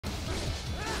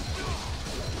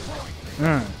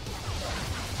Mm.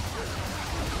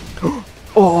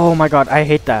 Oh my god, I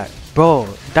hate that. Bro,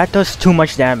 that does too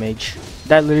much damage.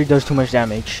 That literally does too much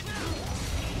damage.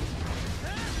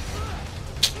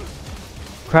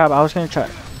 Crap, I was gonna try.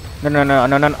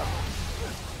 No.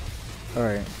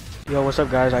 Alright. Yo, what's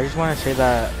up guys? I just want to say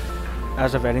that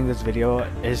as of editing this video,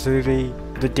 it's literally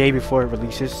the day before it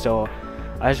releases, so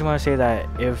I just want to say that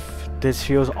if this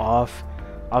feels off,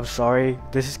 I'm sorry.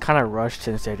 This is kind of rushed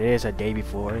since it is a day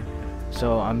before,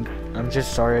 so I'm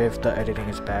just sorry if the editing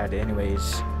is bad.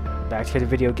 Anyways, back to the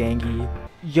video, gangy.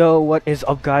 Yo, what is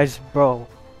up guys? Bro,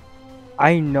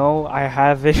 I know I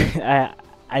haven't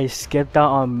I skipped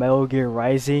out on Metal Gear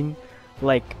Rising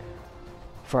like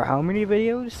for how many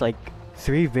videos? Like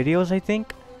 3 videos I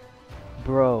think.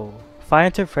 Bro, Five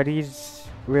Nights at Freddy's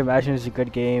Reimagined is a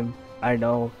good game, I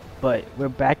know, but we're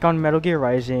back on Metal Gear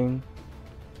Rising.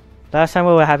 Last time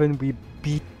what happened, we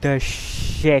beat the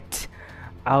shit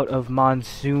out of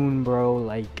Monsoon, bro.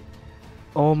 Like,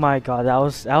 oh my god, that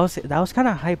was kind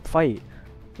of hype fight.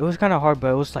 It was kind of hard,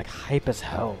 but it was like hype as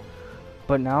hell.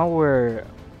 But now we're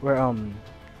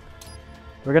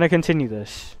gonna continue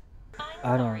this.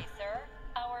 I don't know. Sir.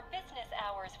 Our business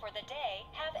hours for the day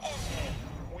have ended.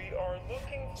 We are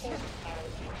looking for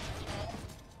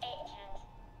Agent,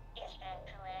 is that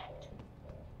correct?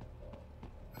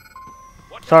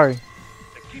 Sorry.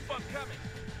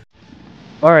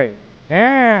 All right.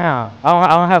 Yeah.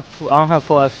 I don't have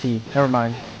full FC. Never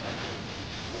mind.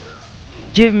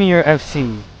 Give me your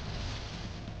FC.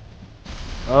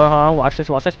 Watch this.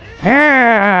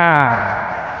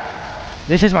 Yeah.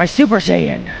 This is my Super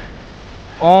Saiyan.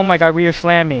 Oh my god, we are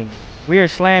slamming. We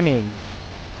slammed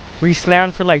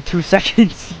for like 2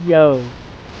 seconds. Yo.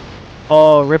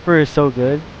 Oh, Ripper is so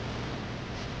good.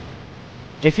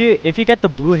 If you get the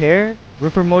blue hair,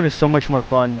 Ripper mode is so much more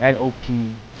fun and OP.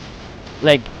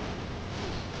 Like,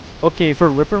 okay, for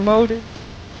Ripper mode,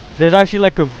 there's actually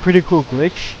like a pretty cool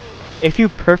glitch. If you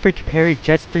perfect parry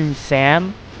Jetstream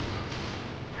Sam,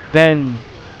 then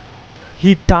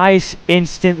he dies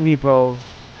instantly, bro.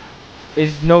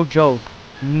 It's no joke.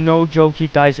 No joke, he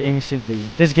dies instantly.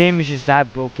 This game is just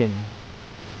that broken.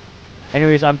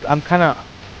 Anyways, I'm kind of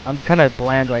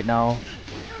bland right now.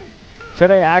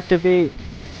 Should I activate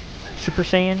Super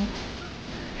Saiyan?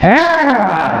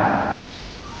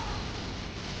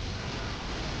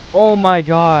 Oh my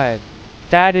god,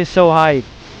 that is so hype.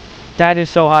 That is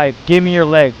so hype. Give me your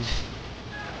legs.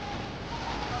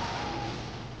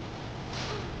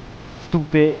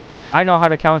 Stupid. I know how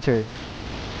to counter.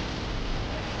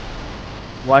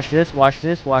 Watch this. Oh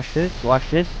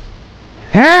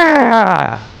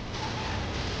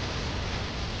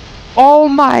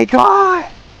my god!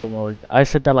 I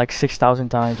said that like 6,000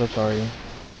 times, I'm sorry.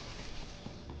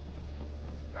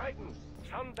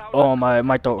 Oh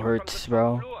my throat hurts,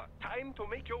 bro.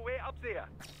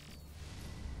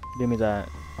 Give me that.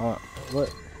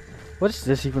 What's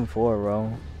this even for,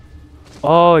 bro?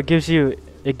 Oh, it gives you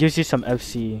some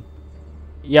FC.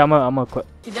 Yeah, I'm gonna equip.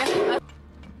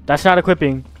 That's not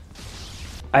equipping.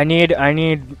 I need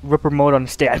Ripper mode on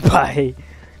standby.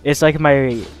 It's like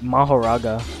my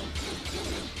Mahoraga.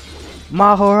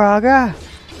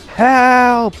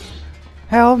 Help!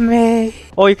 Help me!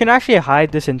 Oh, you can actually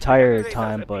hide this entire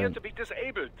time, but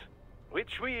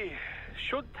which we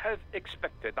should have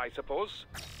expected, I suppose.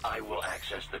 I will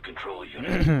access the control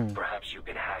unit. Perhaps you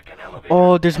can hack an elevator.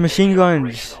 oh, there's machine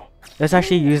guns. Let's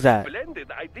actually use that.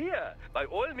 Splendid idea. By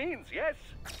all means, yes.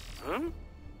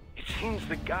 It seems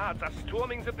the guards are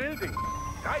storming the building.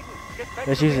 Guidance, get back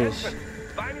Let's to use the this.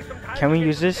 entrance. Buy me some time Can we to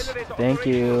use get this? elevator Thank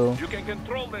operating. you. You can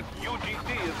control that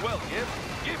UGT as well, yes?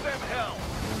 Give them hell.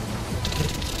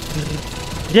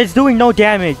 It's doing no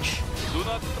damage. Do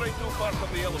not stray too far from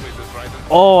the elevators, Ryder.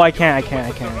 Oh, I can't. Around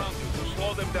you to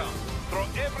slow them down. Throw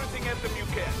everything at them you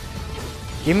can.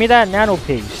 Give me that nano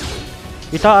paste.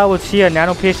 You thought I would see a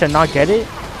nano paste and not get it?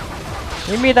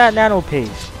 Give me that nano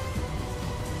paste.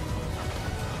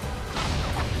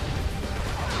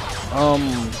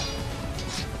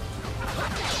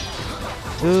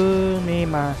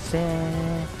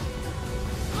 Sumimasen.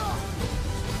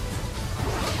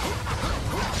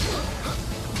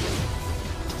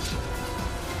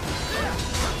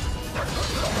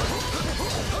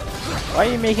 Why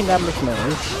are you making that much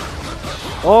noise?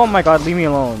 Oh my god, leave me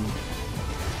alone.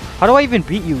 How do I even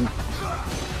beat you?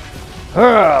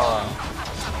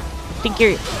 You think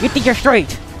you're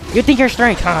straight? You think you're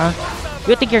straight, huh?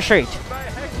 You think you're straight?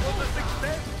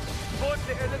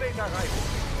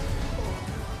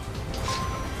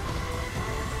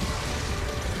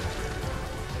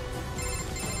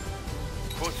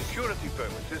 For security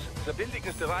purposes, The building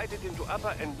is divided into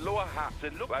upper and lower half. The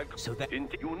look like So that in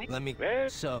you need. let me Well,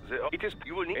 so it is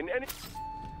you will need in any.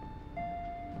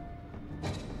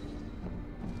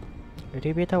 エ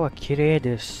レベーターは綺麗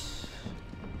です。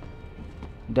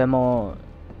でも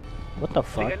What the The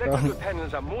fuck, electrical bro?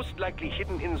 panels are most likely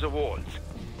hidden in the walls.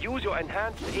 Use your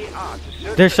enhanced AR to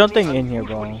search There's for something any in here,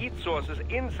 unusual bro. heat sources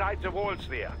inside the walls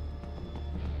there.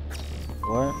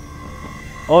 What?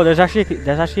 Oh, there's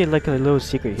actually like a little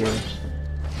secret here.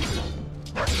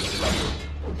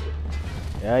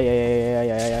 Yeah.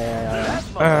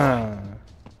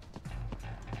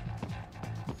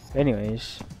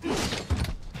 Anyways.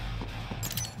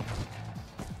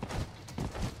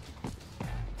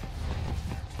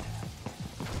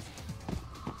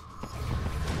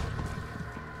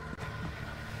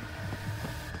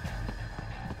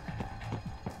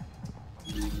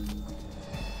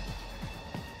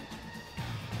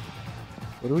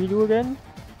 What do we do again?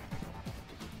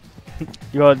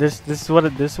 Yo, this is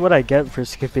what I get for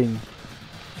skipping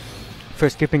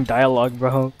dialogue,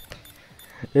 bro.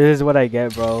 This is what I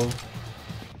get, bro.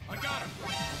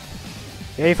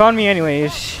 Yeah, he found me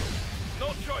anyways. No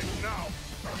choice now.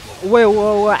 Wait,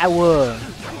 whoa.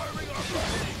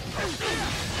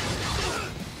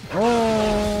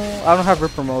 Oh, I don't have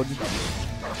Ripper mode.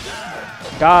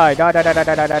 Die.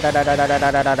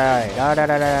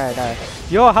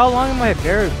 Yo, how long am I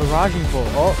barraging for?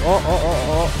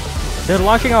 Oh. They're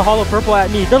launching a hollow purple at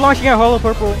me.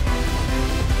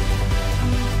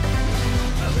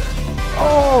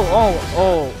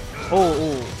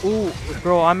 Oh,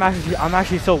 bro, I'm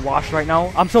actually so washed right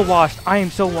now. I'm so washed. I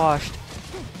am so washed.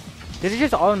 Did it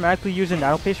just automatically use a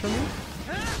nano paste for me?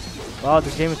 Wow,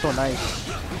 this game is so nice.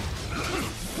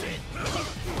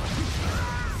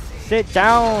 Sit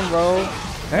down, bro.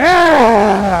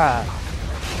 Ah!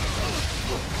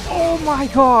 Oh my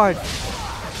god!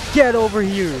 Get over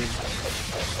here!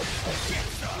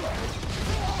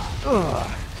 Ugh.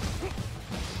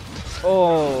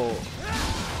 Oh,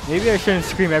 maybe I shouldn't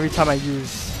scream every time I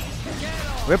use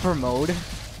Ripper mode.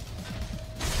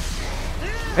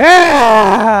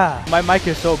 Ah! My mic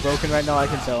is so broken right now. I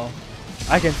can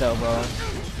tell, bro.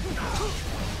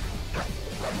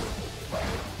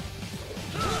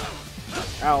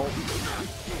 Ow.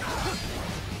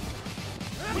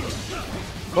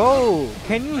 Bro,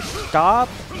 can you stop?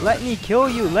 Let me kill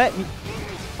you.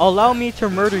 Allow me to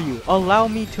murder you. Bro. Allow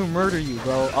me to murder you.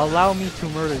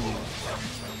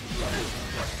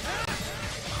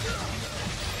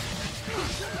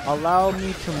 Allow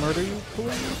me to murder you,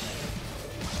 please.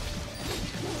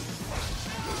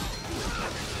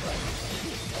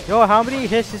 Yo, how many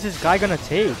hits is this guy gonna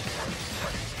take?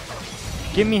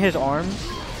 Give me his arms.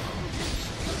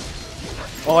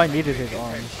 Oh, I needed his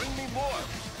arms. Bring me more,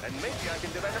 and maybe I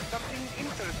can develop something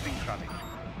interesting from it.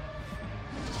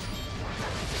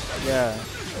 Yeah.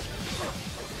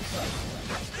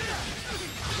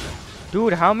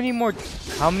 Dude, how many more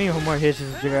hits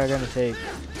is this guy gonna take?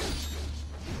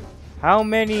 How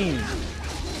many?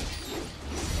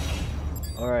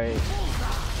 Alright.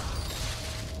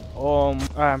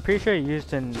 I'm pretty sure he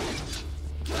used an.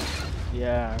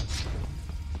 Yeah.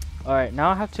 Alright, now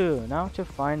I have to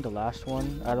find the last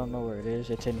one. I don't know where it is.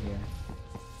 It's in here.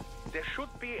 There should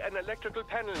be an electrical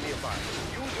panel nearby.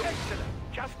 Use your excellent.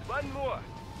 Just one more.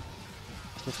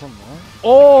 Just one more?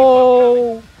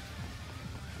 Oh!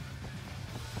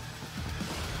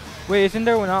 Wait, isn't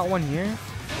there not one here?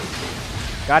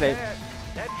 Got it.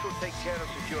 That should take care of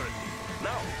security.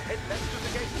 Now, head back to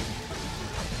the gate.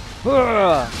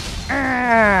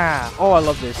 Oh, I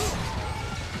love this.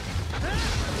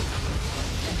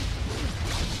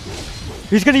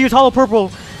 He's gonna use hollow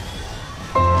purple.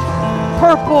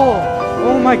 Purple!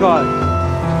 Oh my god.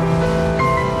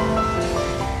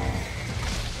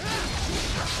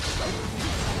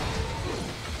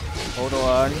 Hold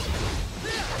on.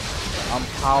 I'm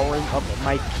powering up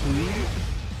my key.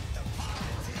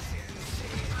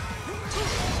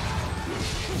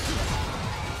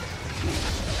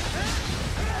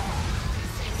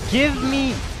 Give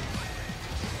me.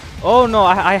 Oh no,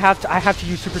 I have to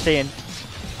use Super Saiyan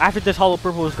after this hollow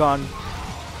purple is gone.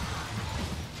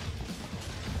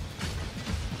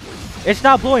 It's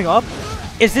not blowing up.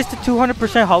 Is this the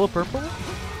 200% hollow purple?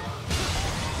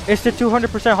 It's the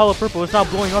 200% hollow purple. It's not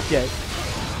blowing up yet.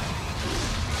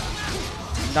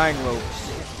 9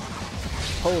 ropes.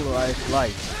 Polarized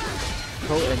light.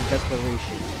 Potent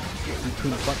declaration.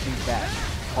 Between front and back.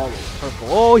 Hollow purple.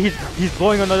 Oh, he's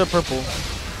blowing another purple.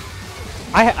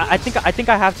 I think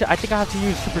I have to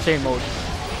use Super Saiyan mode.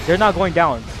 They're not going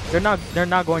down. They're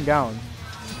not going down.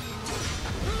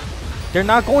 They're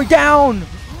not going down.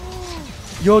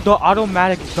 Yo, the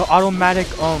automatic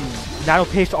nano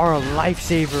pastes are a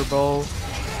lifesaver, bro.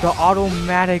 The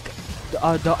automatic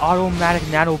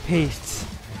nano pastes.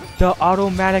 The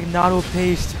automatic nano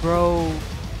pastes, bro.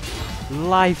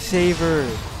 Lifesaver.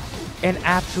 An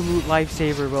absolute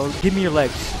lifesaver, bro. Give me your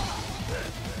legs.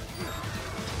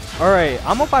 Alright,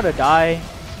 I'm about to die.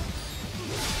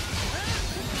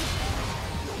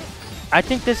 I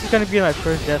think this is gonna be my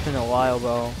first death in a while,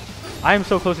 bro. I am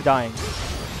so close to dying.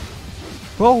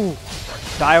 Whoa!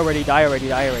 Die already, die already,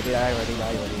 die already, die already,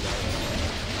 die already, die already.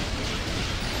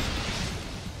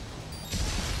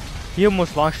 He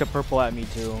almost launched a purple at me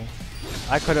too.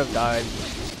 I could have died.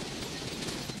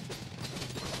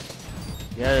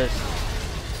 Yes.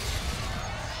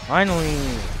 Finally.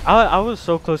 I was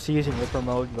so close to using Ripper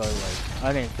mode, but like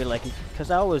I didn't feel like it because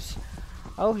I was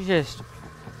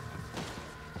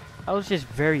just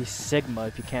very Sigma,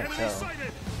 if you can't tell.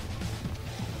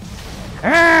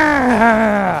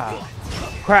 Ah!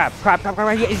 Crap!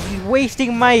 He's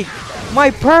wasting my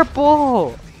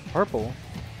purple. Purple.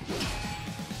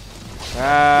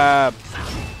 Crap!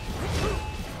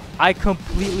 I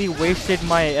completely wasted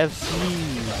my FC.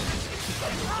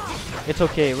 It's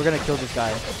okay. We're gonna kill this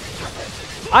guy.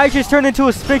 I just turned into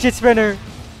a fidget spinner.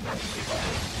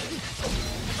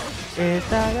 Is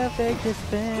that a fidget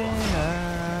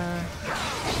spinner?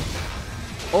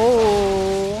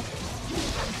 Oh!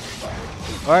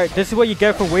 Alright, this is what you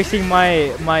get for wasting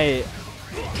my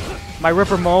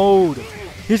Ripper mode.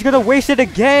 He's gonna waste it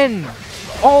again.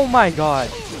 Oh my god.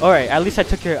 Alright, at least I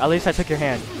took your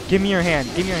hand. Give me your hand.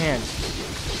 Give me your hand.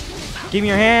 Give me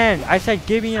your hand. I said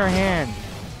give me your hand.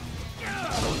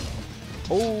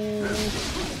 Oh.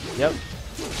 Yep.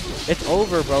 It's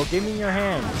over, bro. Give me your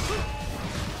hand.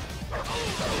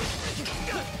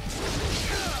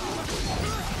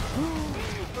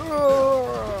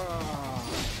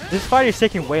 This fight is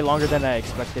taking way longer than I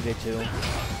expected it to.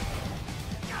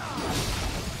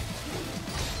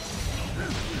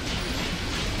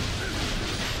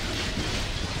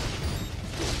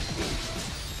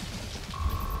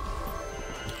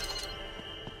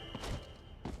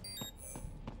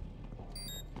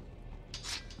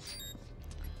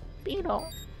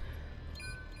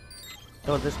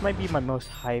 So this might be my most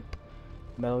hype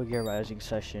Metal Gear Rising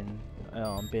session,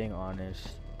 being honest.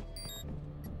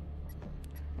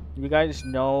 You guys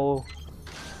know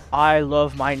I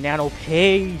love my nano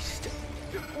paste.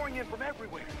 They're pouring in from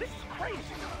everywhere. This is crazy.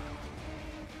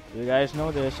 You guys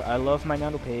know this. I love my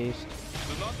nano paste.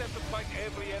 Do not have to fight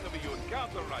every enemy you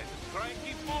encounter, Ryzen. Try and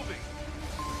keep moving.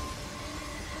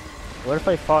 What if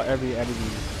I fought every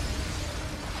enemy?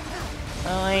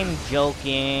 I'm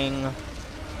joking.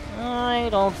 I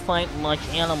don't fight much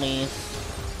enemies.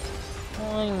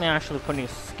 I'm actually pretty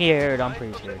scared. I'm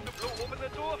pretty scared. Open the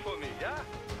door for me, yeah?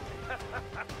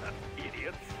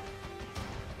 Idiots.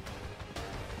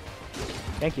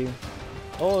 Thank you.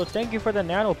 Oh, thank you for the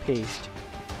nano paste.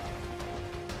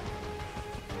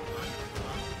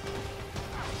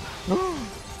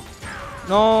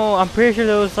 No, I'm pretty sure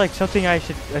there was like something I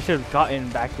should have gotten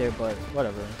back there, but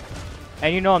whatever.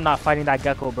 And you know I'm not fighting that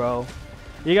gecko, bro.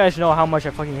 You guys know how much I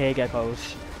fucking hate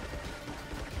geckos.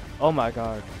 Oh my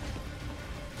god.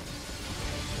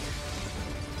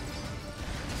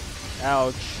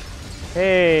 Ouch.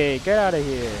 Hey, get out of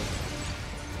here.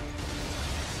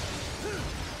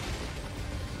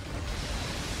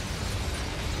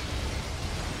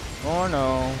 Oh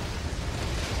no.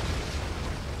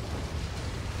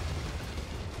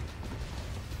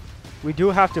 We do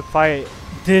have to fight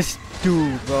this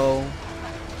dude, bro.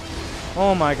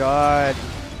 Oh my god.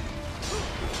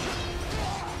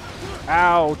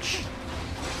 Ouch.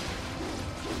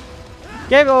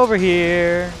 Get over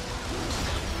here.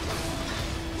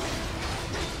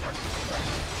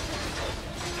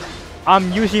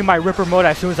 I'm using my Ripper mode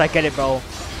as soon as I get it, bro.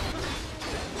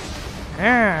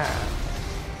 Ah.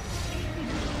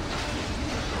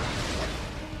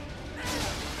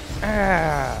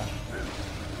 Ah.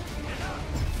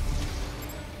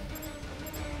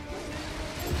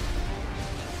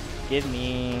 Give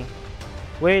me.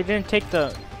 Wait, it didn't take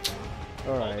the.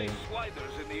 Alright.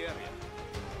 Sliders in the area.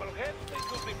 Perhaps they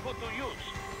could be put to use.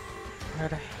 Where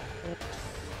the heck?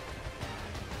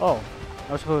 Oh,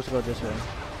 I was supposed to go this way.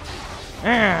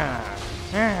 Ah,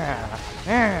 ah,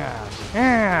 ah,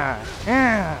 ah,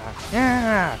 ah,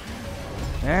 ah,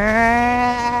 ah.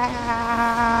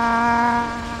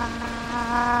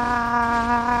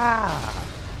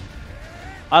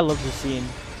 I love this scene.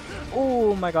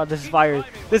 Oh my god, this is fire.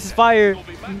 This is fire.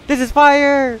 This is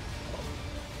fire.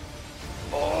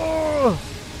 Oh.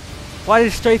 Why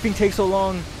did strafing take so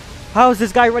long? How is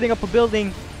this guy running up a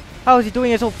building? How is he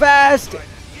doing it so fast?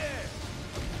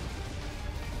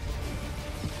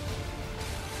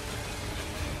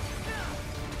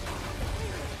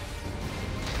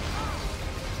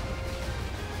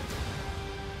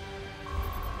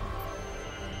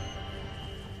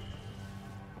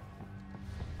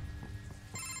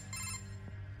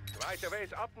 Quite a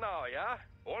ways up now, yeah?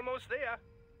 Almost there.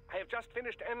 I have just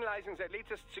finished analyzing the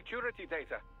latest security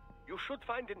data. You should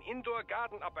find an indoor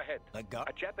garden up ahead.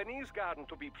 A Japanese garden,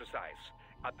 to be precise.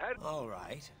 All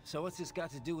right. So what's this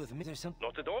got to do with me or something?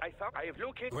 Not at all. I thought I have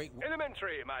located Great.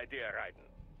 elementary, my dear Raiden.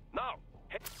 Now,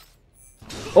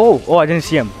 Oh, I didn't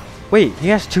see him. Wait, he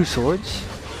has 2 swords?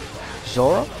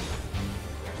 Zoro?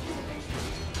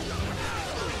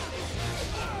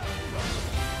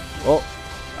 Oh,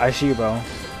 I see you, bro.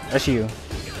 I see you.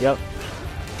 Yep.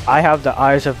 I have the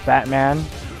eyes of Batman.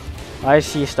 I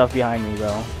see stuff behind me,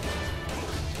 bro.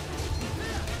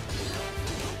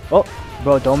 Oh,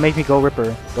 bro, don't make me go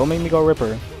Ripper. Don't make me go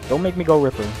Ripper. Don't make me go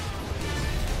Ripper.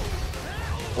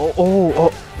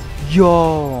 Oh.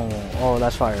 Yo. Oh,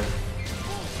 that's fire.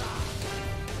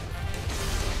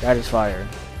 That is fire.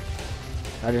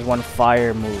 That is one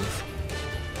fire move.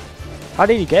 How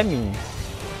did he get me?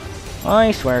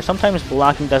 I swear, sometimes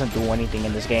blocking doesn't do anything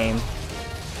in this game.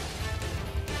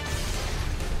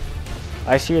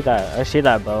 I see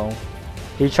that, bro.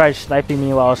 He tried sniping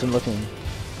me while I wasn't looking.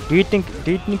 Do you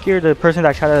think you're the person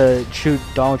that tried to shoot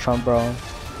Donald Trump, bro?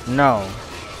 No.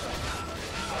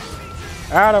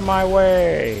 Out of my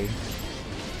way.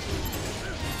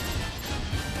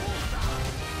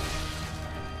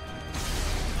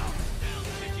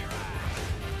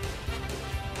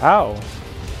 How?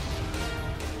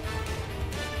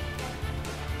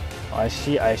 I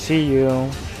see you.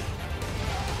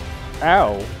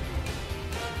 Ow.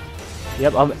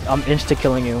 Yep, I'm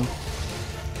insta-killing you.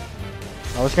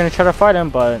 I was gonna try to fight him,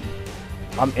 but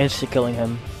I'm insta-killing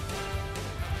him.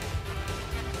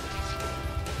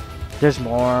 There's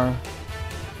more.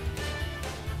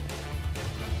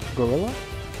 Gorilla?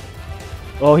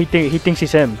 Oh, he thinks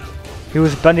he's him. He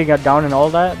was bending it down and all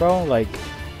that, bro. Like,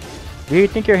 do you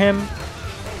think you're him?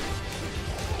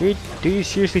 Do you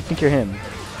seriously think you're him?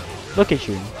 Look at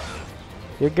you.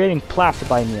 You're getting plastered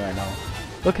by me right now.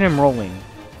 Look at him rolling.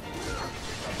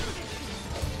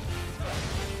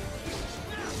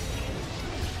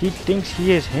 He thinks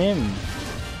he is him.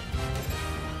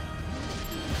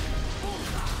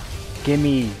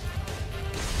 Gimme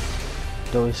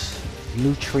those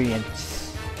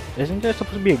nutrients. Isn't there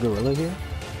supposed to be a gorilla here?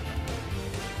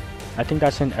 I think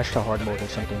that's in extra hard mode or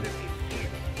something.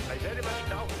 I very much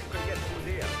doubt you can get through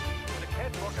there. The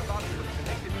catwalk above you is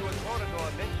connected to a corridor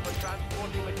meant for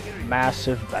transporting materials.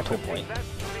 Massive battle point. That's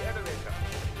to the elevator.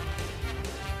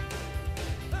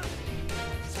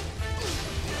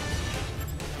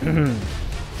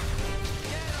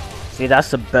 See,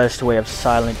 that's the best way of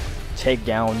silent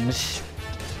takedowns.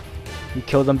 You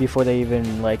kill them before they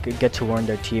even like get to warn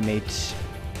their teammates.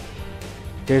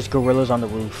 There's gorillas on the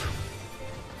roof.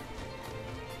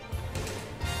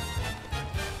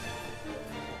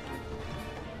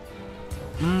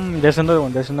 There's another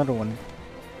one.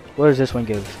 What does this one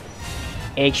give?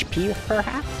 HP,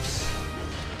 perhaps?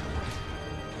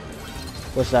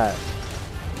 What's that?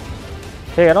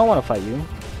 Hey, I don't want to fight you.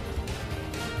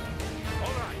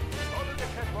 Alright, follow the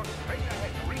catwalk straight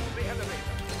ahead, reach the elevator.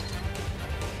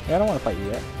 Yeah, I don't want to fight you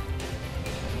yet.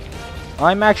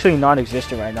 I'm actually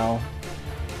non-existent right now.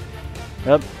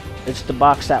 Yep, it's the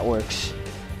box that works.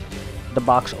 The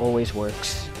box always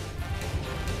works.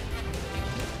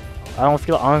 I don't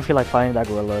feel like fighting that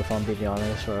gorilla if I'm being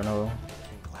honest, or no.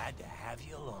 Glad to have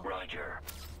you along. Roger.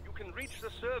 You can reach the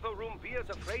server room via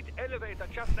the freight elevator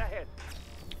just ahead.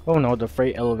 Oh no, the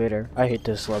freight elevator. I hate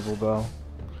this level, bro.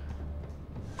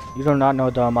 You do not know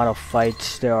the amount of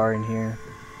fights there are in here.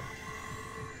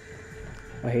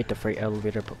 I hate the freight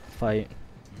elevator fight.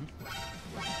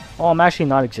 Oh, I'm actually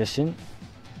not existent.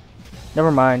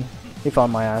 Never mind. He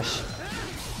found my ass.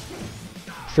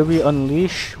 Should we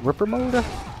unleash Ripper mode?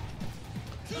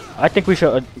 I think we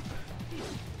should.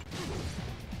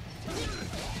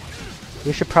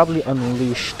 We should probably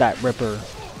unleash that Ripper.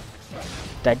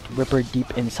 That Ripper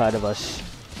deep inside of us.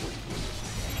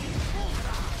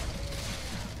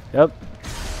 Yep.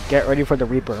 Get ready for the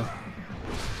Reaper.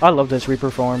 I love this Reaper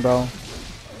form, bro.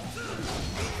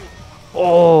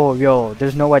 Oh, yo.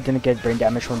 There's no way I didn't get brain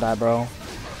damage from that, bro.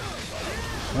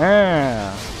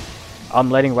 Yeah.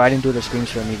 I'm letting Raiden do the screams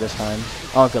for me this time.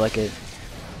 I don't feel like it.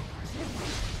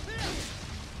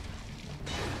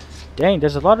 Dang,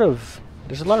 there's a lot of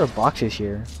boxes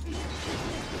here.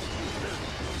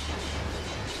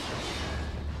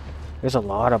 There's a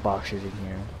lot of boxes in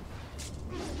here.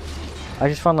 I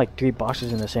just found like 3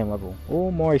 boxes in the same level.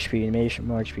 Oh, more HP,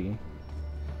 more HP.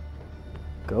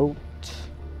 Goat.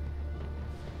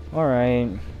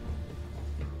 Alright.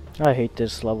 I hate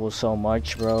this level so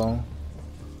much, bro.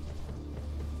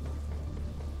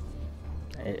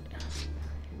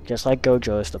 Just like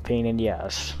Gojo, it's the pain in the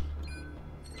ass.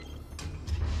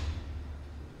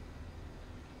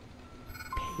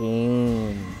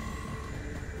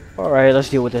 Alright, let's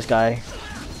deal with this guy.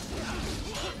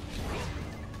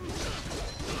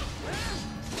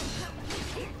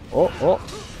 Oh.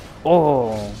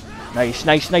 Nice.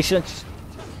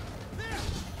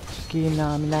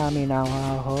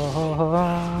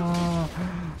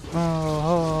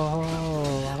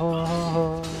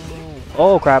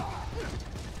 Oh crap.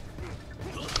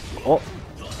 Oh.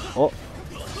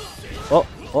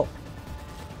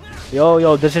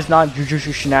 Yo, this is not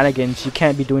Jujutsu shenanigans. You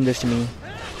can't be doing this to me.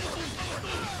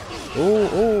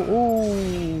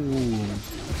 Ooh.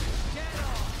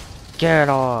 Get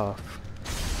off.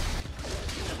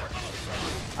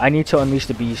 I need to unleash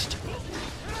the beast.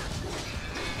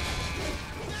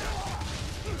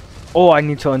 Oh, I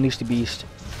need to unleash the beast.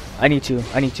 I need to.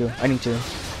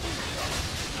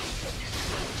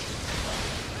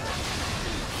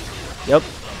 Yep.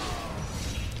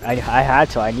 I had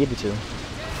to. I needed to.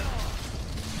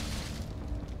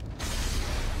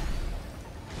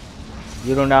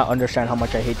 You do not understand how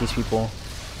much I hate these people.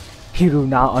 You do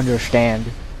not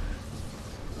understand.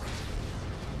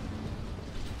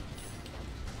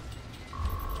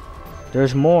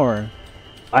 There's more.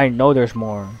 I know there's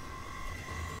more.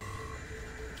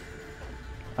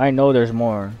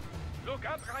 Look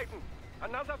up, Raiden.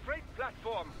 Another freight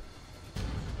platform.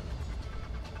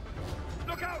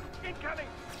 Look out! Incoming!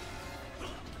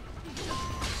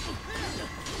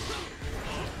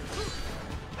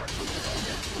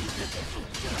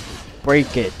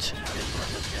 Break it.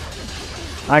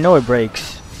 I know it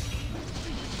breaks.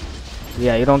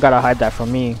 Yeah, you don't gotta hide that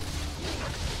from me.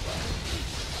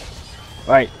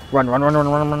 Alright, run.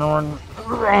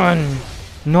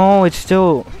 No, it's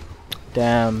still...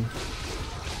 Damn.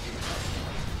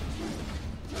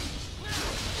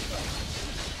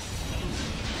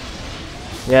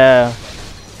 Yeah.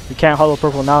 You can't hollow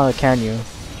purple now, can you?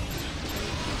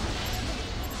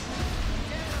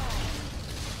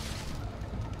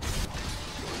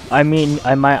 I mean,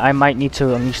 I might need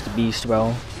to unleash the beast,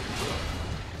 bro.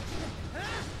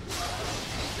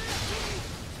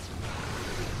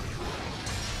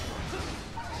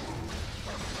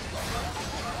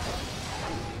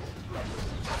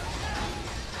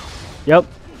 Yep.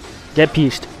 Get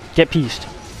pieced.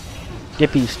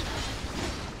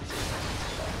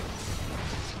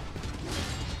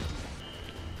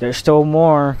 There's still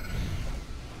more.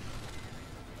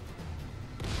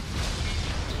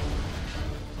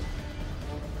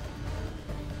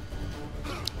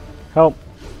 Help.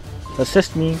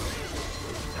 Assist me.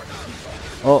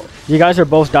 Oh, you guys are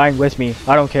both dying with me.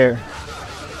 I don't care.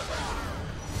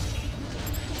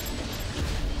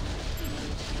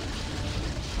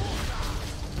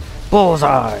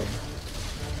 Bullseye.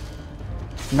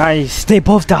 Nice. They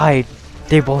both died.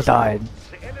 The elevator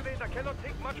cannot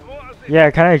take much more of this. Yeah,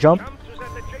 can I jump? Jump to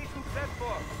that adjacent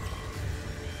platform.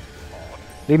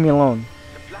 Leave me alone. The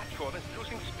platform is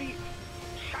losing speed.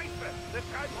 Scheiße, the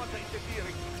tripods are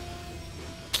interfering.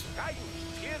 Raiden,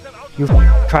 here's an You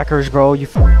out. crackers, bro. You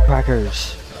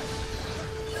crackers.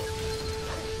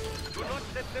 Do not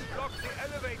let them block the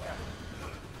elevator.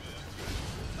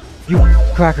 You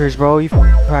crackers, bro. You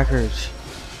crackers.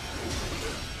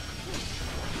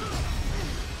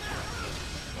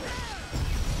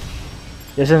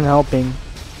 This isn't helping.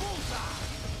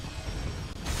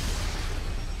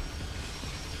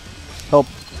 Help.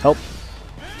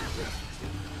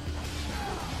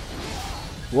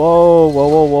 Whoa.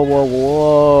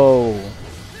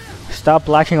 Stop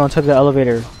latching onto the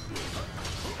elevator.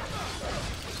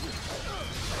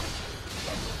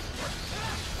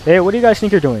 Hey, what do you guys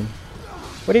think you're doing?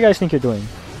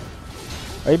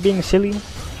 Are you being silly?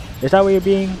 Is that what you're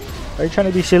being? Are you trying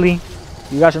to be silly?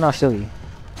 You guys are not silly.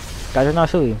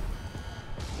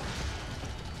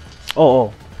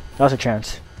 Oh, that was a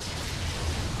chance.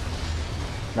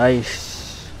 Nice.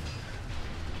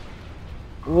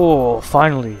 Oh,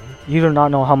 finally. You do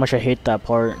not know how much I hate that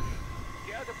part.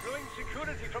 They are deploying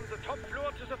security from the top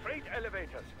floor to the freight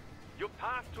elevators. You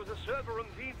pass to the server room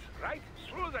leads right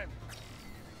through them.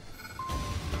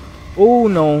 Oh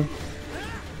no.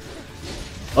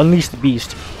 Unleash the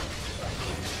beast.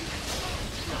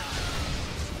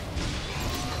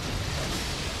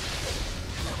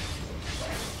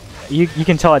 You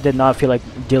can tell I did not feel like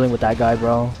dealing with that guy,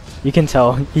 bro. You can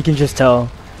tell. You can just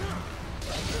tell.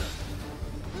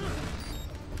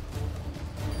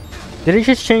 Did it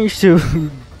just change to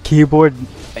keyboard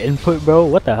input, bro?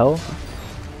 What the hell?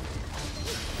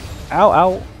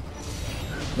 Ow.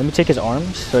 Let me take his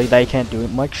arms so that he can't do it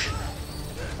much.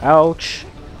 Ouch.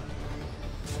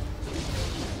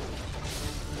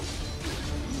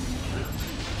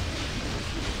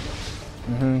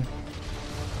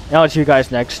 Now it's you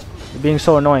guys next. You're being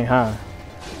so annoying, huh?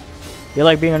 You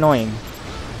like being annoying.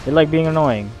 You like being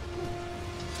annoying.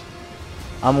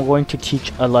 I'm going to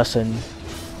teach a lesson.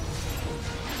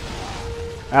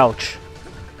 Ouch.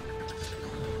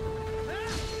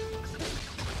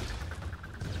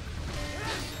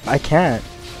 I can't.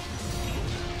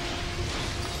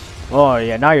 Oh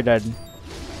yeah, now you're dead.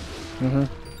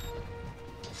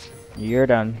 You're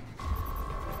done.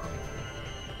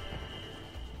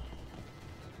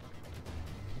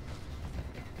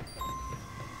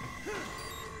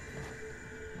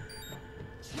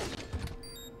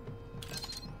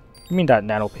 You mean that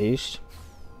nano paste?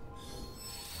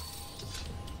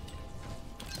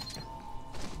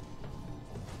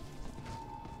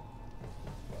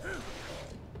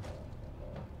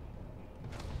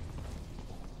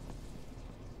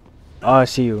 Oh, I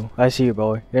see you. I see you,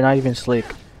 bro. You're not even slick.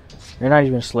 You're not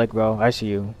even slick, bro. I see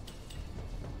you.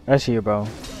 I see you, bro.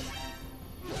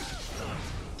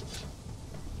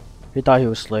 He thought he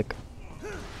was slick.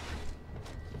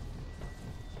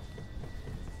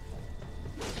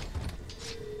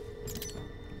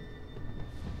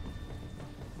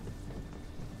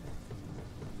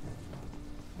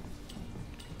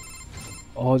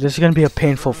 Oh, this is gonna be a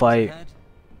painful fight.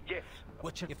 Yes.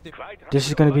 This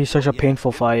is gonna be such a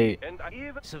painful fight. And I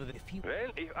even... So that if you...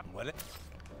 Well, if...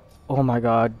 Oh my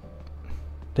god.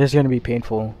 This is gonna be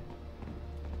painful.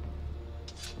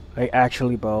 Like,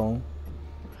 actually, bro.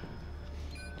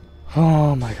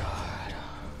 Oh my god.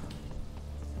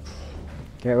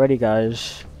 Get ready,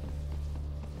 guys.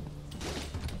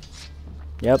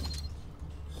 Yep.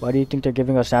 Why do you think they're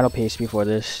giving us nano paste before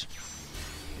this?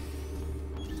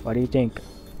 Why do you think?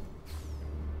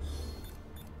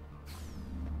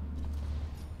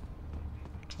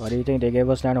 Why do you think they gave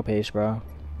us nano paste, bro?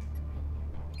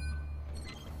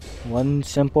 One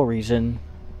simple reason.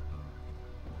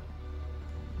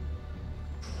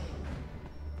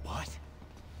 What?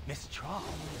 Miss Troll?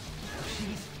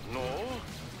 She's... No.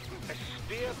 A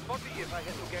spare body if I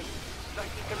hadn't guessed. Like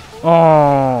you can...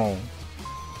 Oh,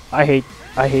 I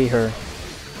hate her.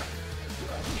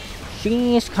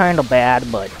 She's kind of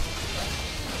bad, but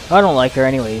I don't like her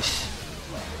anyways.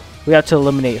 We have to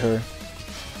eliminate her.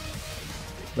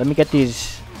 Let me get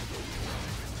these.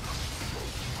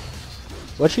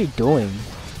 What's she doing?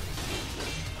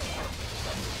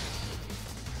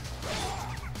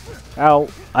 Ow,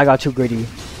 I got too gritty.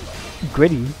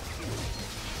 Gritty?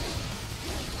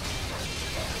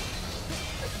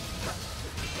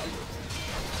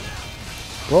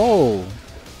 Bro,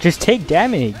 just take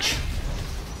damage.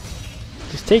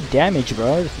 Just take damage,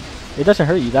 bro. It doesn't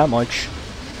hurt you that much.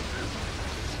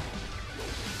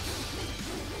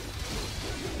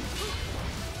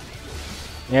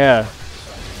 Yeah.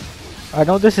 I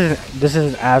know this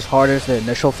isn't as hard as the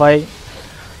initial fight,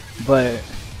 but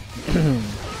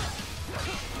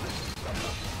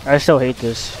I still hate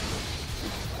this.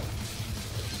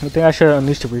 I think I should have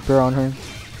unleashed a Reaper on her.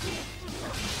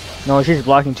 No, she's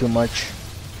blocking too much.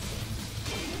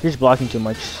 She's blocking too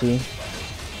much, see?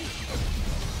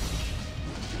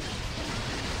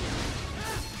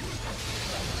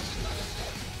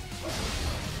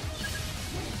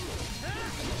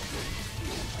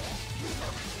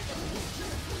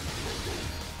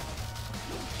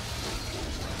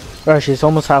 Alright, she's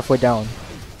almost halfway down.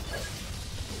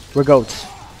 We're goats.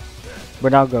 We're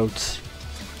now goats.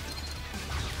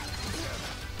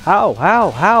 How?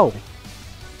 How?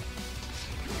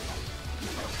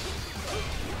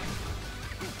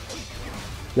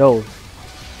 Yo.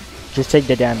 Just take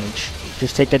the damage.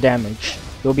 Just take the damage.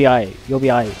 You'll be alright. You'll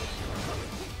be alright.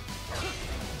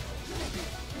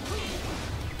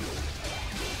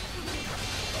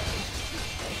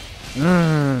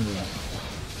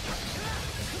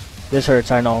 This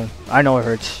hurts, I know. I know it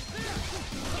hurts.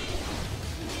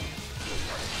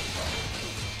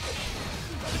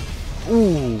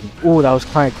 Ooh, that was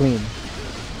kind of clean.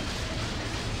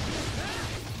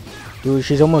 Dude,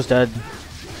 she's almost dead.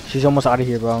 She's almost out of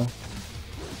here, bro.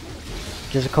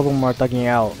 Just a couple more thugging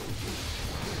out.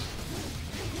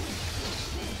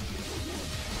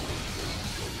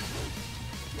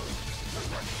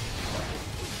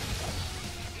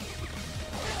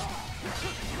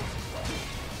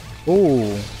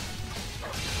 Ooh.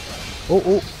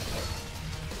 Oh.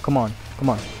 Come on.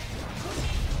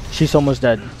 She's almost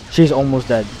dead. She's almost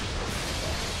dead.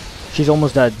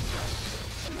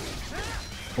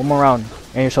 One more round,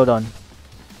 and you're so done.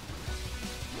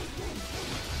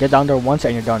 Get down there once,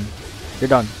 and you're done. You're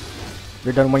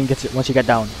done when once you get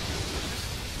down.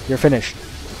 You're finished.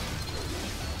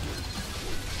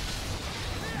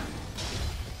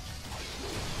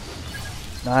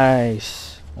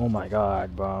 Nice. Oh my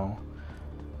god, bro.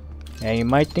 And you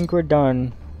might think we're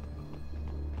done.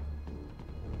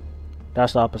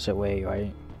 That's the opposite way,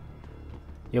 right?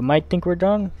 You might think we're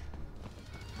done.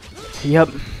 Yep.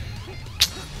 And the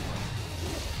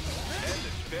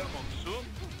spare monsoon?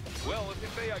 Well, if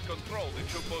it's AI controlled, it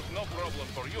should pose no problem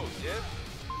for you, yes?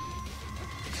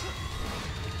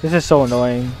 This is so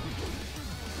annoying.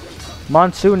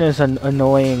 Monsoon is an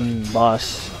annoying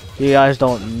boss. You guys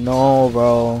don't know,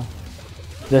 bro.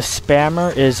 The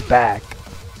spammer is back.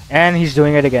 And he's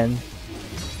doing it again.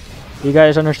 You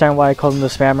guys understand why I call him the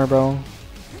spammer, bro?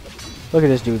 Look at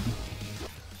this dude.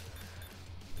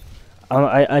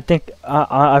 I think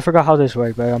I forgot how this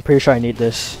worked, but I'm pretty sure I need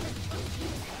this.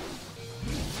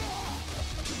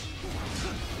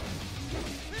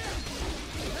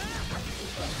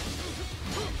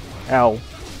 Ow.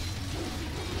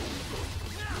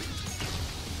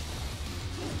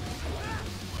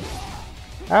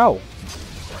 Ow.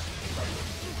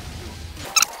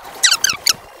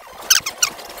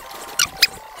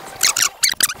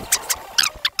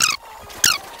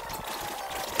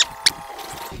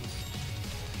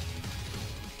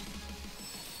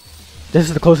 This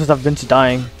is the closest I've been to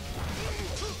dying.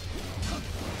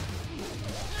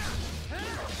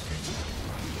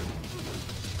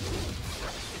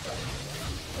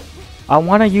 I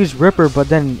want to use Ripper, but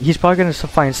then he's probably going to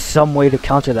find some way to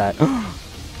counter that.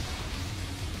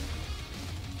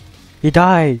 He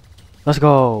died! Let's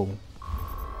go!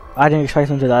 I didn't expect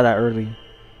him to die that early.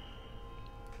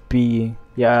 B.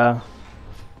 Yeah.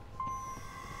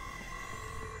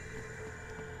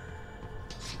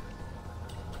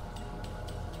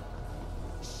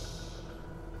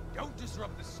 Don't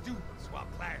disrupt the students while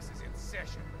class is in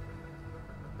session.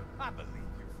 I believe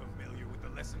you're familiar with the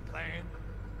lesson plan.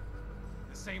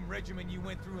 The same regimen you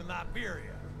went through in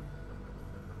Liberia.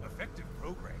 Effective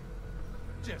program.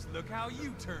 Just look how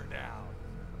you turned out.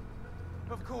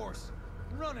 Of course,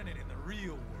 running it in the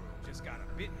real world just got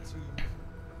a bit too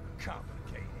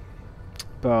complicated.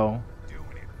 Bro.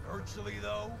 Doing it virtually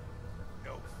though,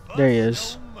 no fuss, There he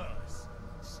is. no muss.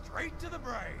 Straight to the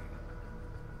brain.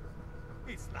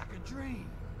 It's like a dream.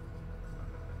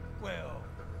 Well,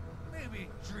 maybe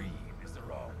dream is the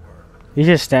wrong word. He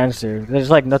just stands there.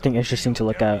 There's like nothing interesting to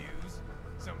look at.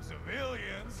 Some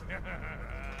civilians.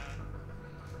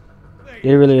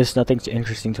 There really is nothing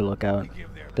interesting to look at.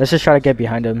 Let's just try to get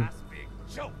behind him.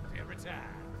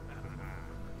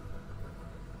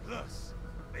 Plus,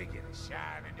 they get a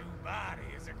shiny new body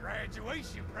as a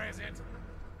graduation present.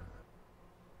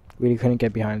 Really couldn't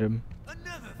get behind him.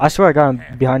 I swear I got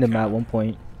him behind him at one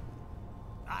point.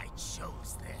 I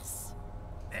chose this.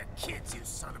 They're kids, you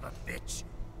son of a bitch.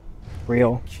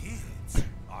 Real. Kids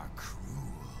are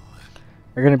cruel.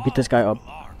 We're gonna beat this guy up.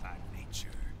 All are by nature.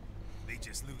 They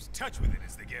just lose touch with it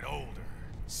as they get older.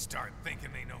 Start thinking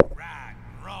they know right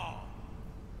and wrong.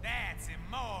 That's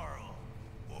immoral.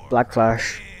 Or Black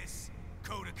Flash. this,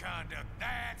 code of conduct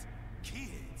that.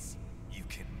 Kids, you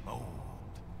can mold,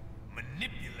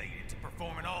 manipulate it to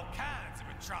performing all kinds of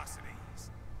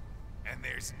atrocities. And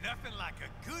there's nothing like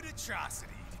a good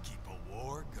atrocity to keep a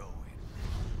war going.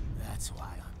 That's why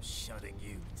I'm shutting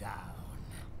you down.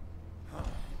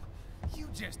 You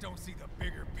just don't see the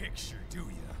bigger picture, do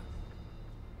you?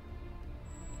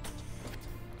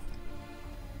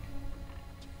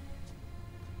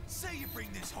 Say you bring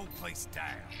this whole place down.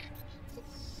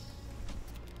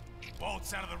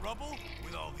 Waltz out of the rubble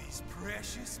with all these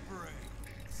precious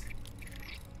brains.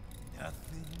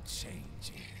 Nothing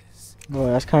changes. Oh,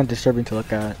 that's kind of disturbing to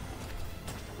look at.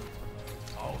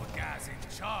 All the guys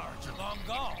in charge are long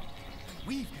gone.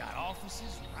 We've got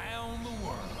offices around the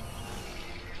world.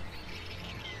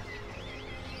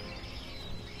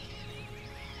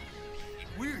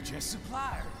 We're just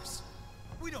suppliers.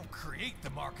 We don't create the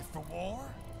market for war.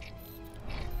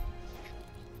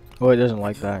 Oh, it doesn't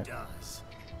like Who that. does?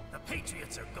 The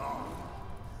Patriots are gone.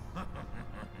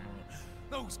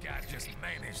 Those guys just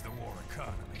manage the war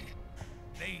economy.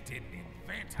 They didn't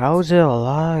invent it. How is it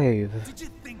alive? Did you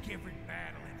think every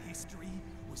battle in history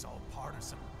was all part of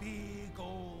some big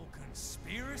old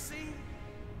conspiracy?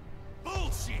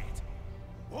 Bullshit!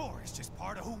 War is just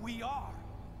part of who we are.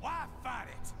 Why fight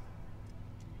it?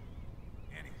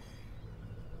 Anyway,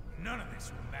 none of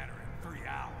this will matter in 3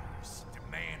 hours.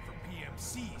 Demand for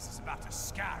PMCs is about to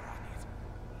skyrocket.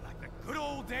 Like the good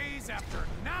old days after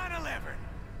 9/11.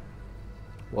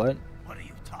 What? What are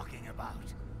you talking about?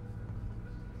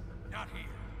 Not here.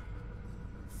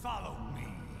 Follow me.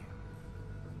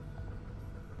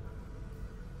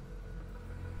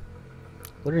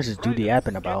 What is this duty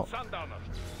yapping about? Sundowner.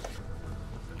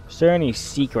 Is there any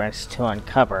secrets to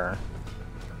uncover?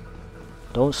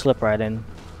 Don't slip right in.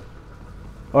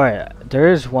 Alright,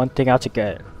 there is one thing I have to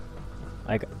get.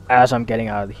 Like, as I'm getting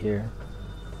out of here.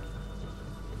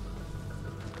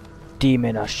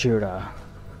 Demon Ashura.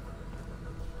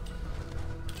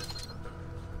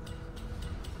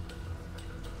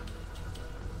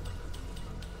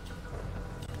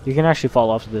 You can actually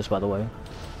fall off of this, by the way.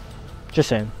 Just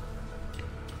saying.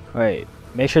 Alright,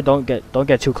 make sure don't get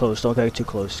too close. Don't get too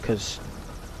close, cause.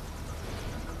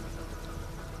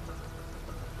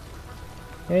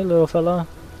 Hey, little fella,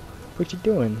 what you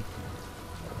doing?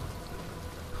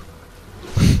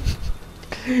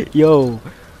 Yo,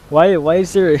 why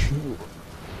is there?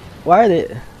 Why are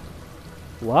they?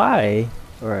 Why?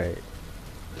 Alright.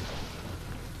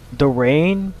 The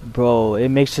rain, bro. It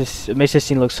makes this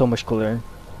scene look so much cooler.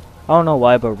 I don't know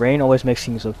why, but rain always makes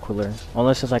things look cooler.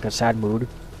 Unless it's like a sad mood.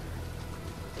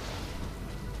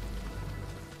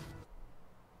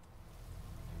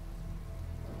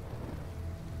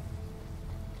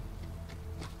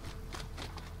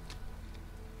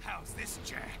 How's this,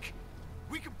 Jack?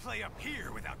 We can play up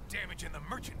here without damaging the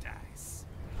merchandise.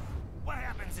 What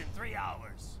happens in 3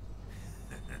 hours?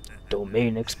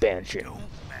 Domain expansion. Don't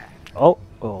matter.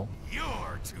 Oh.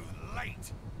 You're too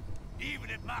late. Even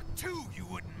at Mach 2, you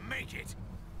wouldn't make it.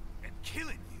 And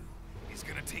killing you is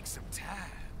gonna take some time.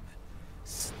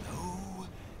 Slow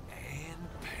and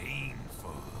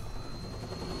painful.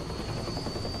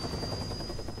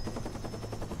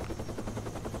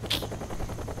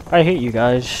 I hate you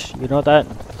guys. You know that?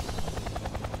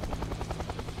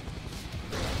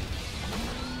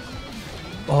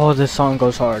 Oh, this song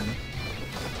goes hard.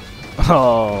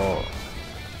 Oh.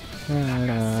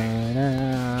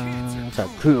 It's a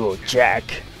cool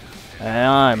Jack. And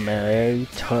I'm in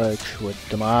touch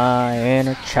with my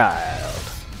inner child.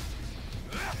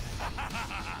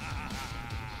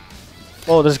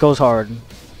 Oh, this goes hard.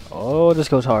 Oh, this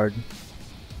goes hard.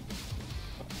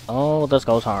 Oh, this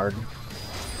goes hard.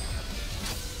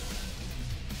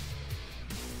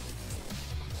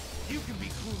 You can be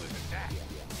cooler than that,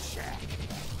 Jack.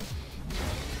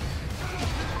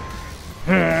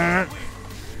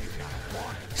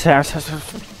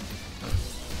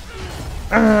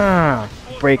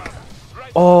 Break.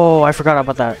 Oh, I forgot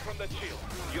about that.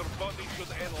 Your body should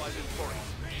analyze it for you.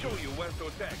 Show you where to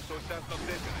attack so it does not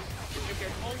detonate. If you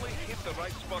can only hit the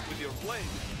right spot with your blade,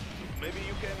 maybe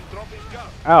you can drop his gun.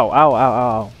 Ow, ow, ow,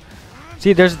 ow.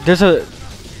 See, there's a...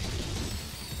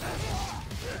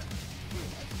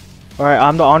 Alright,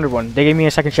 I'm the honored one. They gave me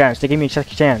a second chance. They gave me a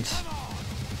second chance.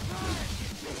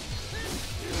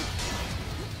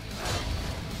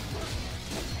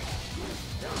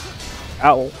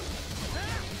 Ow.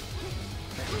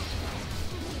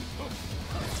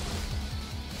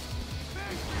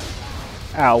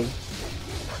 Ow.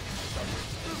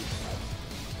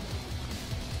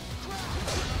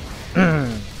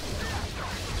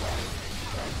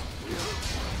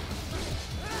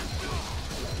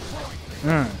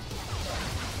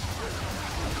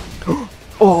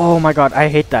 Oh my god, I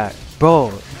hate that.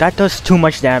 Bro, that does too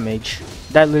much damage.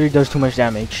 That literally does too much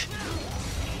damage.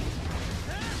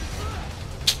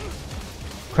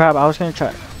 Crap, I was gonna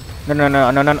try.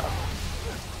 No.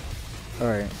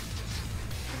 Alright.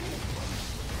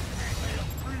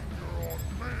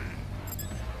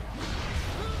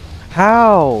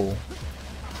 How?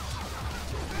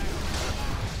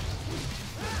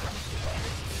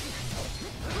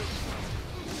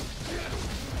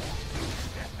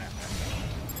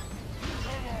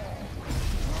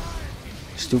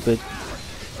 Stupid.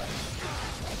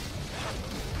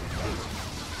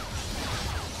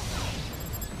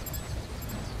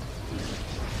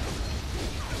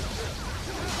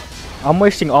 I'm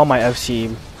wasting all my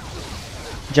FC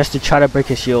just to try to break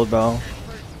his shield, bro.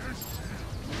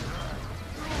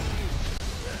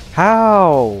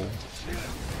 How?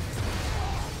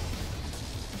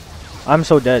 I'm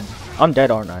so dead. I'm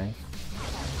dead, aren't I?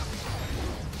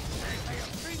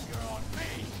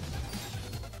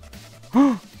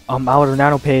 I'm out of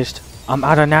nano paste. I'm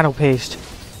out of nano paste.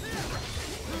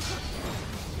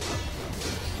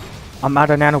 I'm out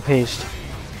of nano paste.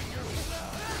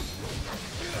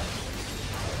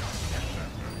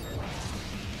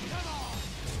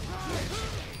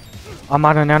 I'm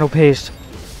out of nano paste.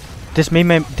 This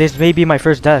may be my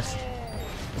first death.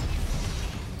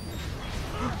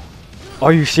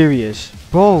 Are you serious?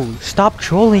 Bro, stop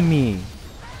trolling me.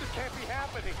 This can't be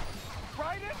happening.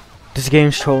 Right it? This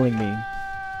game's trolling me.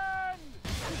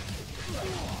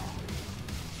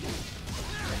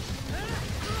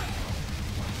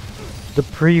 The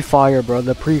pre-fire, bro.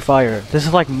 The pre-fire. This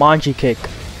is like Manji kick.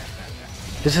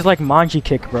 This is like Manji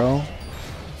kick, bro.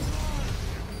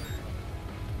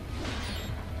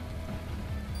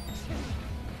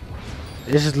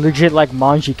 This is legit like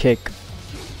Manji kick.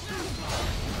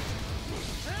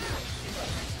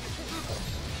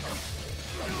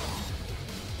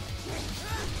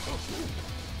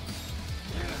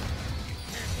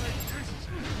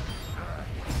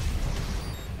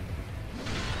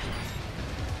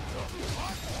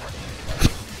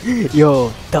 Yo,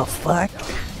 the fuck?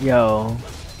 Yo,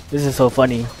 this is so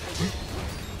funny.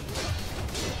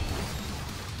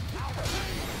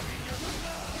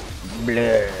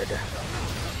 Blood.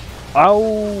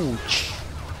 Ouch.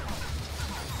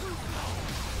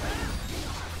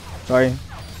 Sorry.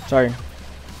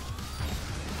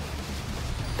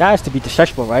 That has to be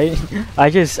disrespectful, right? I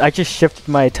just shifted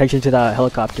my attention to that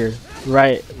helicopter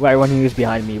right when he was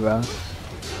behind me, bro.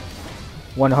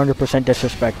 100%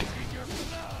 disrespect.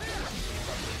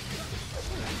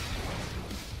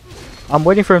 I'm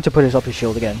waiting for him to put up his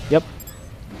shield again. Yep.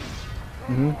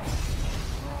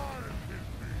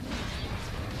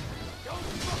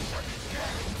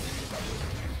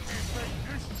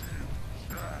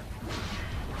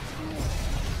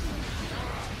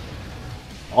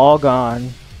 All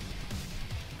gone.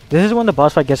 This is when the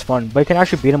boss fight gets fun, but you can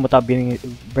actually beat him without breaking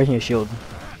his shield.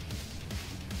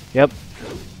 Yep.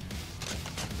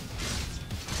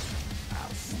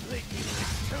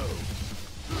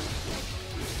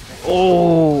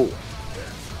 Oh!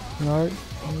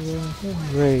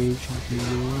 Rage,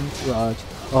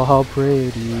 oh, how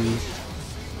pretty.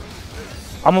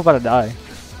 I'm about to die.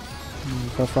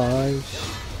 Fives.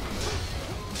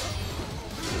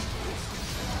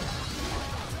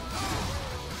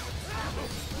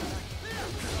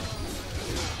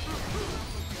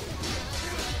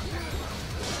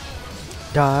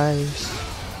 Dies.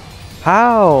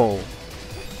 How?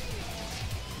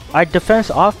 I defense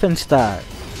offense that.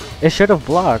 It should have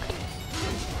blocked.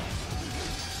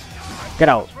 Get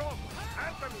out.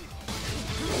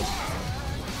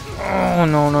 Oh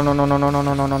no.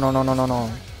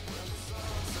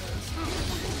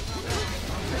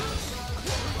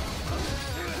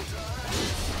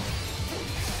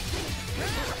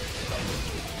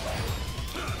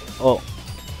 Oh.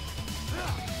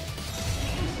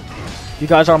 You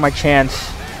guys are my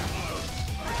chance.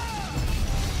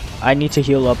 I need to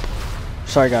heal up.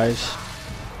 Sorry guys.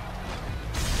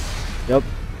 Yep.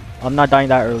 I'm not dying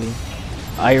that early.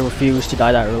 I refuse to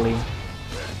die that early.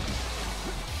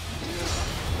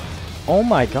 Oh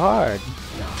my god.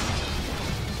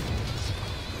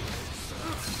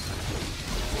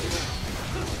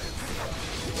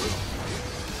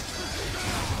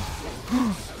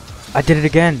 I did it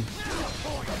again.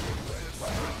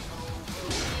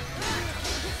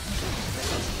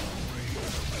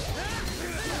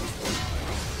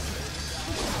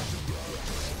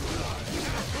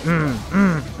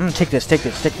 Take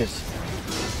this.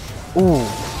 Ooh.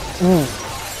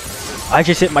 I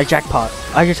just hit my jackpot.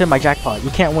 You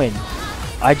can't win.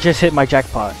 I just hit my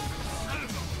jackpot.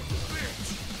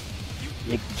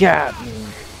 You got me.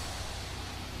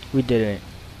 We did it.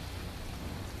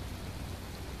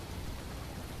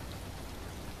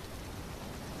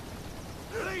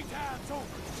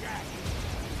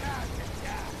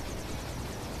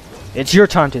 It's your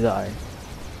time to die.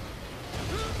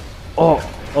 Oh,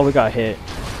 we got hit.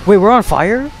 Wait, we're on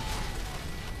fire?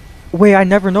 Wait, I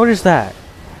never noticed that.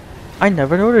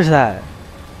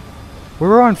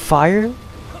 We're on fire?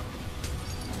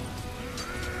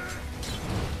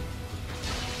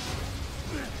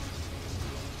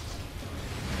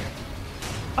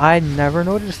 I never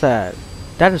noticed that.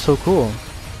 That is so cool.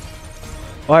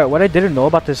 Alright, what I didn't know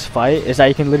about this fight is that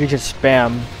you can literally just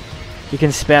spam.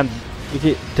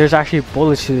 There's actually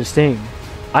bullets to this thing.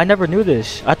 I never knew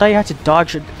this. I thought you had to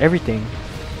dodge everything.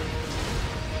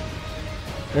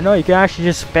 But no, you can actually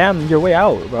just spam your way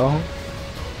out, bro.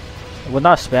 Well,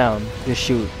 not spam, just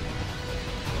shoot.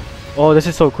 Oh, this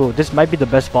is so cool. This might be the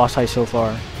best boss fight so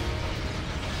far.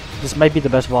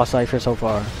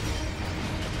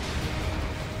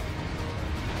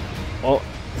 Oh,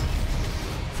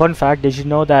 fun fact, did you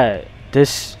know that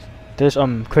this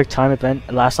quick time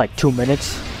event lasts like 2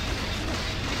 minutes?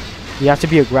 You have to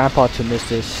be a grandpa to miss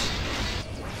this.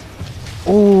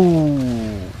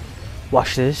 Ooh,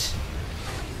 watch this.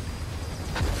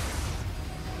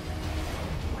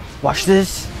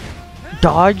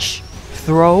 Dodge,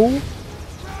 throw,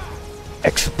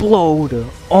 explode.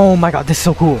 Oh my god, this is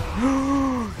so cool.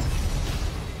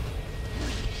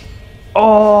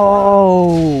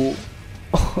 Oh,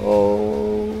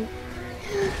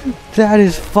 that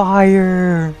is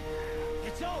fire.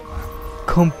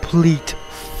 Complete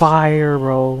fire,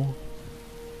 bro.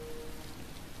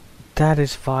 That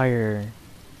is fire.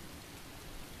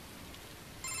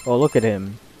 Oh, look at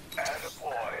him.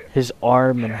 His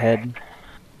arm and head.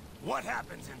 What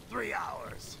happens in 3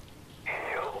 hours?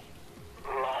 He'll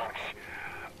launch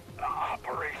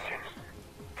Operation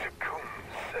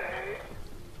Tecumseh.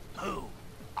 Who?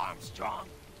 Armstrong?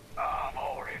 I've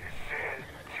already said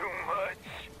too much.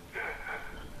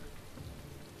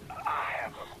 I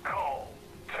have a call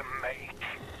to make.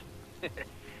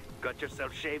 Got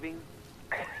yourself shaving?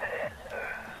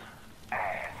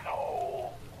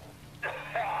 Asshole.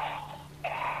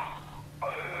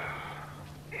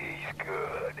 He's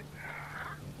good.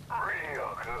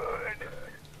 Real good.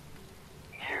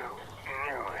 You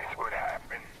knew this would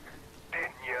happen,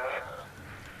 didn't you?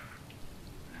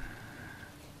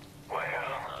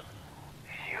 Well,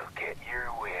 you get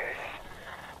your wish.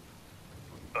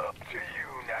 Up to you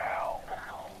now.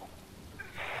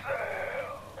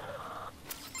 Sal.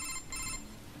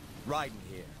 Raiden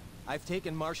here. I've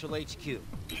taken Marshall HQ.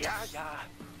 Yeah.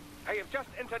 I have just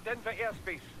entered Denver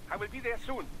airspace. I will be there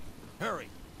soon. Hurry.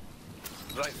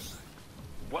 Right.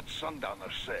 What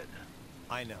Sundowner said.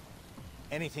 I know.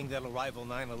 Anything that'll rival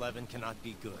 9/11 cannot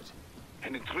be good.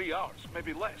 And in 3 hours,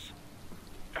 maybe less.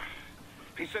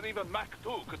 He said even Mach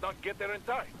 2 could not get there in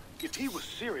time. If he was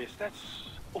serious, that's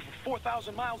over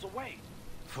 4,000 miles away.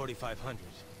 4,500.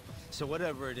 So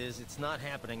whatever it is, it's not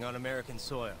happening on American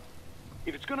soil.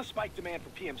 If it's gonna spike demand for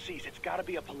PMCs, it's gotta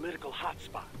be a political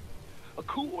hotspot. A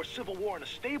coup or civil war in a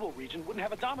stable region wouldn't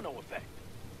have a domino effect.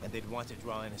 And they'd want to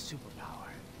draw in a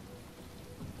superpower.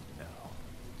 No.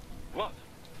 What?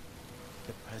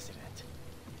 The president.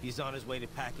 He's on his way to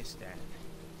Pakistan.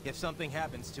 If something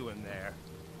happens to him there...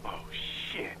 Oh,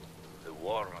 shit. The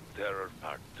War on Terror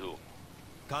Part 2.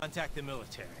 Contact the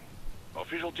military.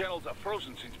 Official channels are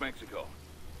frozen since Mexico.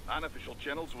 Unofficial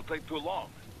channels will take too long.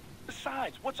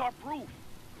 Besides, what's our proof?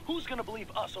 Who's gonna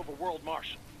believe us over World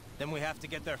Marshal? Then we have to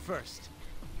get there first.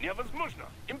 Невозможно.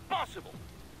 Impossible.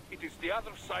 It is the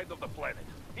other side of the planet.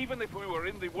 Even if we were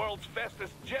in the world's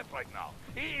fastest jet right now,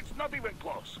 it's not even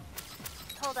close.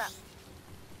 Hold up.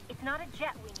 It's not a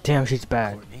jet we need. Damn, she's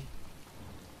bad. Courtney?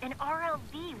 An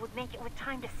RLV would make it with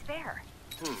time to spare.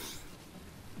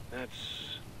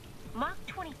 That's... Mach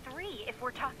 23 if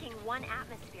we're talking 1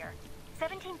 atmosphere.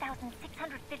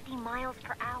 17,650 miles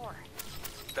per hour.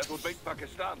 That would make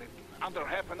Pakistan in under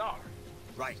half an hour.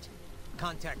 Right.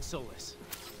 Contact Solis.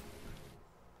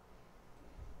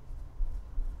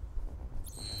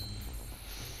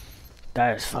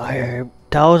 That is fire.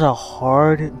 That was a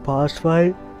hard boss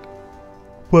fight,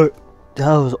 but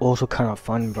that was also kind of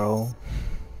fun, bro.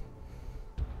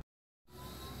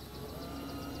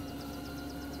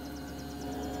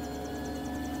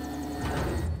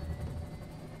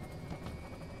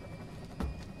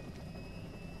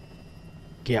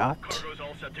 Yacht. Cargo's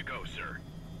all set to go, sir.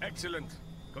 Excellent.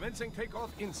 Commencing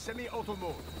takeoff in semi-auto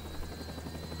mode.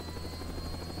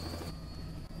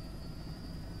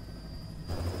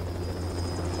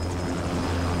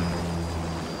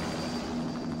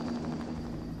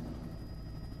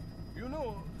 You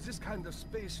know, this kind of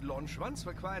space launch once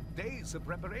required days of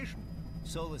preparation.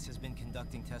 Solis has been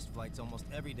conducting test flights almost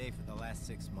every day for the last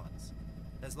 6 months.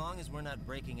 As long as we're not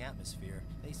breaking atmosphere,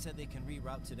 they said they can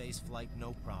reroute today's flight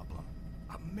no problem.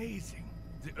 Amazing.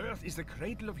 The Earth is the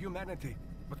cradle of humanity,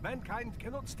 but mankind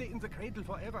cannot stay in the cradle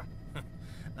forever.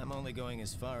 I'm only going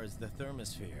as far as the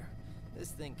thermosphere.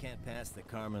 This thing can't pass the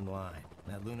Kármán line.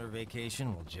 That lunar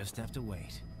vacation will just have to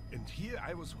wait. And here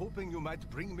I was hoping you might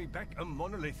bring me back a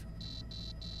monolith.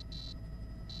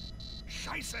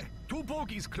 Scheiße! 2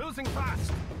 bogies closing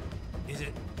fast! Is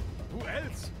it? Who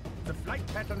else? The flight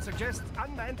pattern suggests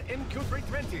unmanned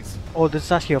MQ-320s. Oh, this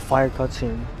is actually a fire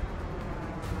cutscene.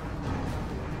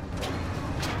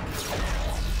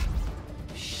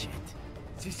 Shit.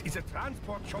 This is a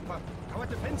transport chopper. Our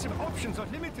defensive options are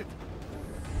limited.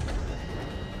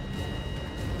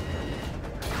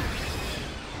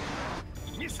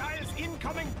 Missiles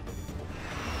incoming!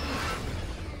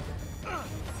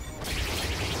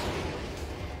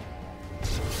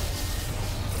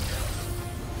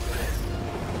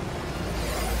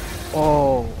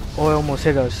 Oh, it almost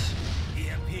hit us.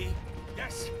 EMP?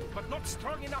 Yes, but not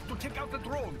strong enough to take out the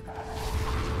drone.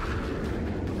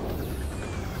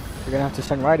 We're gonna have to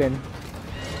send right in.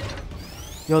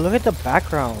 Yo, look at the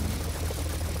background.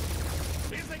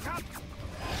 Here they come!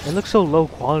 It looks so low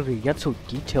quality yet so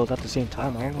detailed at the same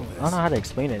time. I don't know how to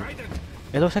explain it. Raiden,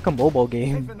 It looks like a mobile have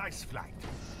game. a nice flight.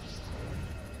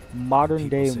 Modern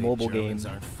day People say mobile game. Germans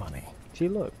aren't funny. See,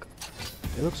 look.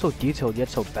 It looks so detailed yet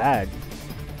so bad.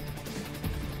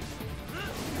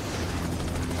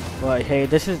 But hey,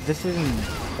 this is an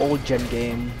old gen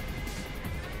game.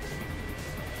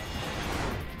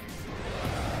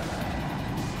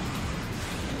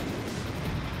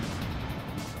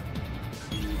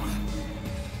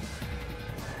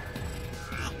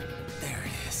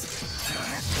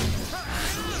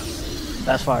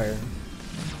 That's fire.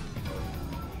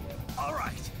 All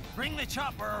right, bring the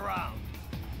chopper around.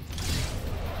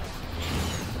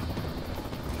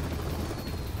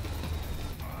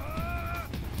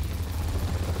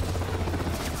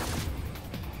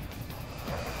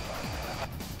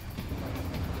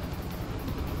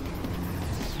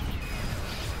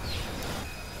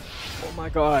 Oh my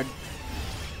god.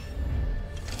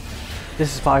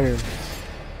 This is fire.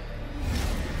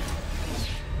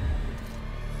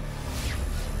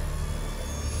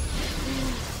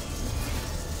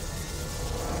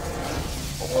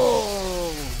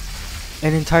 Oh.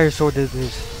 An entire sword did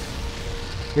this.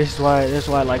 This is why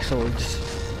I like swords.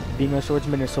 Being a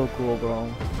swordsman is so cool, bro.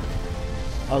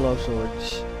 I love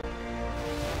swords.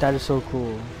 That is so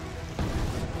cool.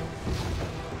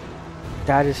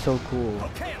 That is so cool.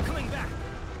 Okay, I'm coming back.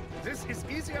 This is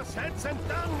easier said than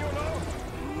done, you know.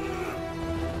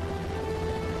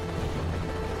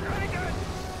 Very good.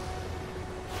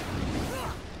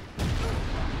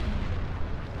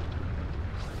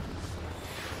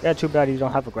 Yeah, too bad you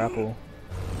don't have a grapple.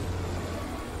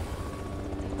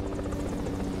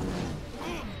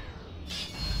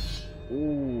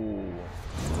 Ooh.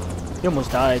 He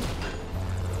almost died.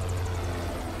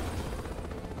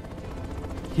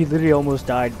 He literally almost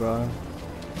died, bro.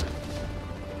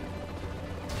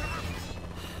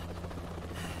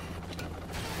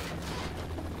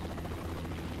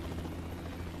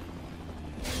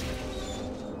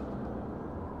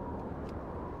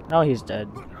 Now he's dead.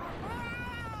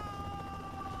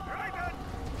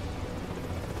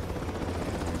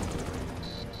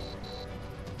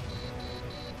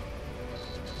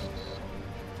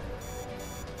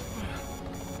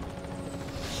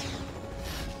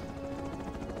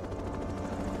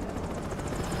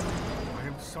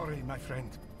 Sorry, my friend.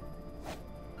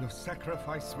 Your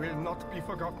sacrifice will not be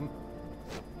forgotten.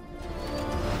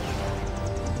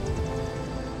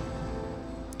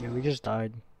 Yeah, we just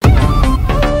died.